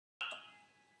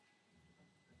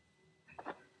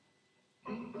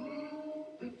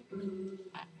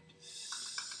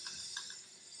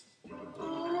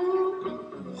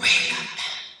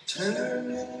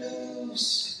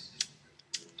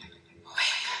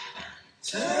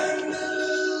Turn me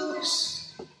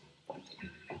loose.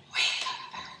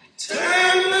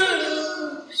 Turn me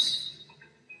loose.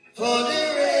 For the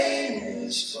rain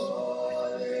is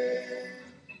falling.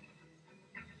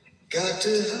 Got to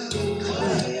have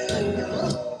anarkaia now.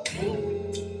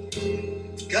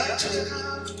 Got to have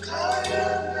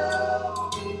anarkaia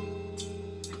now.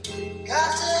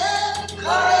 Got to have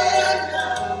anarkaia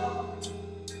now.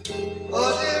 For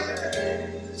the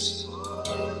rain is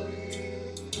falling.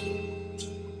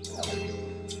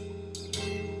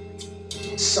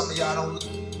 Some of y'all don't.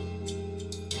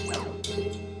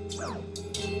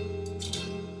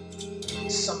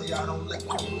 Some of y'all don't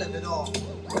live it all.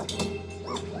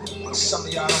 Some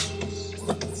of y'all don't.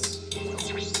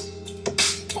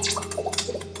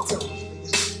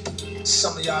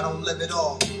 Some of y'all don't live it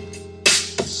all.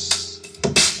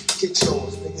 Get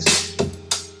yours, niggas.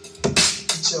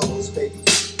 Get yours, baby.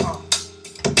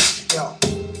 Yo.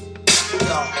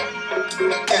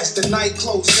 As the night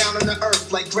closed down on the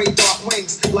earth like great dark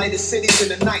wings, lighted cities in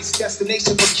the nights,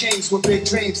 destination for kings with big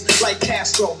dreams. Like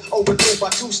Castro, overdue by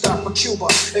two-stop for Cuba,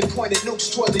 and pointed nukes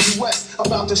toward the U.S.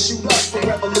 about to shoot us for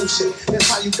revolution. That's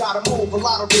how you gotta move. A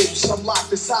lot of rules, some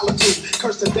locked in solitude.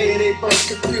 Curse the day of their birth,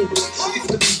 confused. Used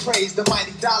to be praised, the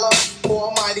mighty dollar or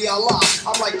Almighty Allah.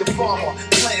 I'm like the farmer,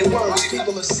 planting words,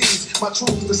 people are seeds. My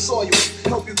truth, the soil,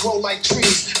 help you grow like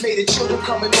trees. Made it children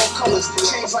come in all colors,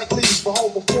 change like leaves.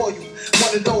 Behold before you,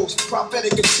 one of those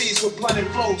prophetic MCs with blood and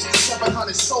flows.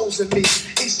 700 souls in me,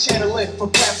 each channeling from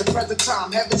past to present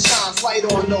time. Heaven shines light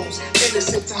on those,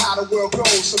 innocent to how the world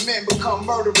grows. Some men become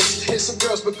murderers, and some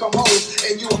girls become hoes,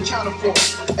 and you accounted for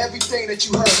everything that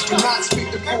you heard. Do not speak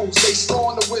to fools, they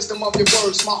store in the wisdom of your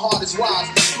words. My heart is wise,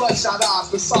 bloodshot eyes,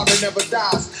 the saga never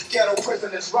dies. Ghetto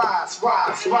prisoners rise,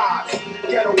 rise, rise.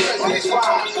 Ghetto prisoners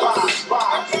rise, rise,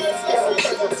 rise. Ghetto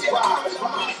prisoners rise,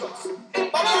 rise.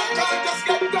 But I can't just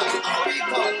get that. I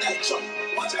recall that chunk.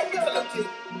 Watch out, little kid.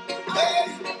 Hey,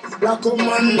 black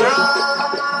woman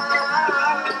rise.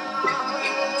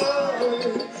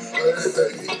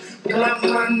 Black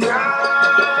man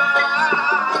rise.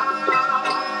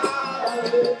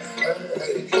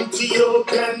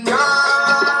 Ethiopian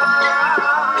rise.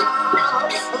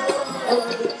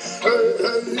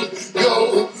 Yo,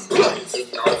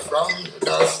 rising up from the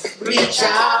dust. Reach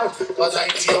out, cause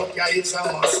Ethiopia is a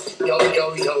must. Yo,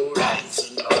 yo, yo,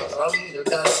 rising up from the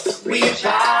dust. Reach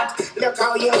out, look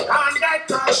how you on that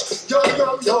crush. Yo,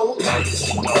 yo, yo,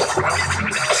 rising up from the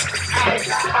dust. I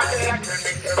can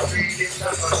make the feeling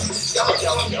of us. Yo,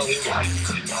 yo, yo,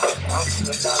 rising up from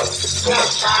the dust.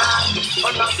 Reach out,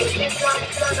 but not to get like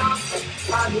the dust.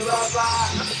 And you're all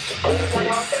right.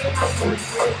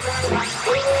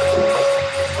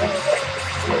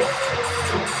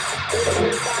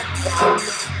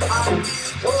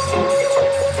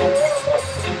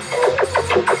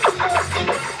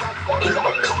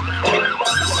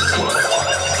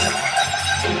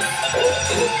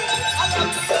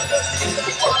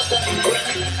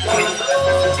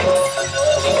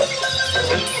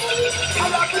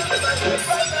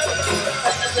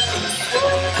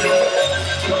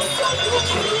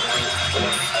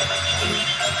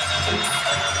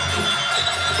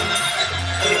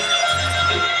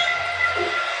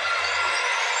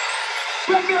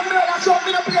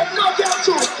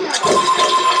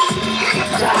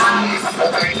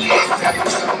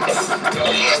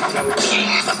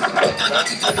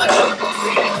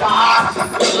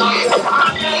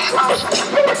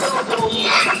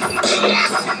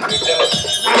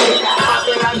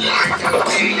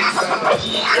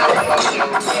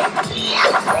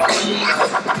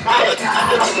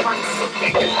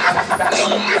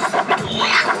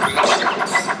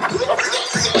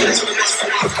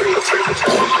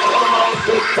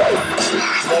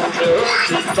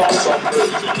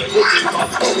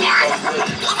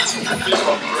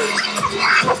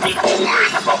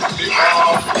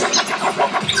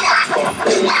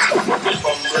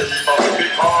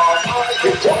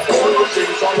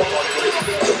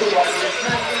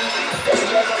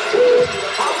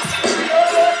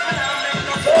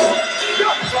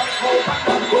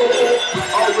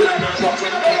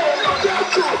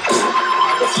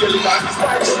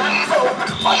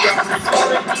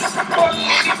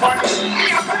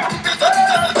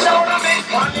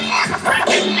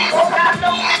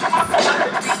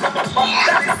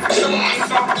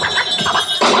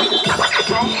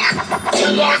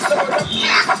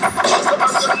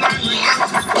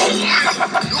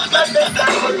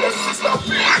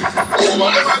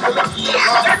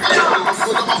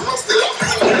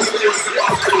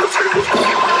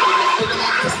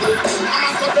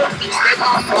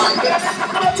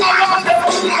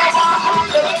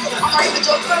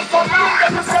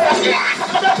 The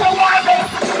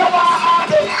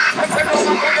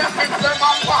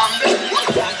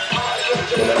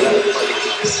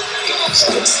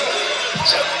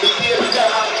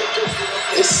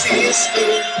system,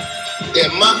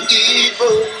 them are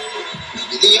evil.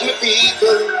 Believe me,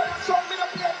 people.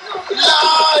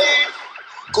 Life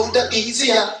could have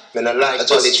easier. When I like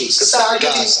politics, society.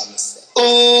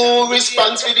 Oh,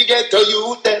 response for the ghetto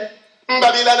youth them.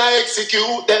 Babylon I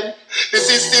execute them. The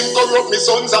system corrupt me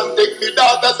sons and take me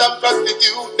daughters and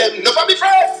prostitute them. None of me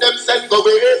friends them send go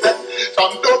away them.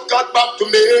 From Dove God back to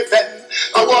Maven.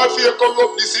 A warfare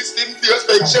corrupt the system. Fear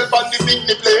special from the big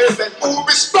place them. Who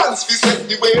response for set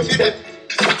the way for them.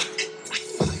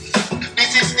 The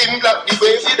system block the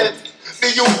way for them. The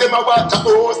youth them a water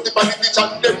hose. The politics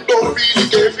and them don't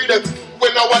really care for them.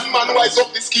 When a one man wise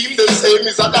up the scheme, them say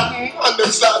is a damn and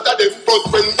them slaughter them. But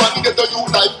when one get a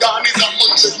youth like gone is a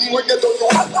bunch of more get a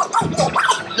youth.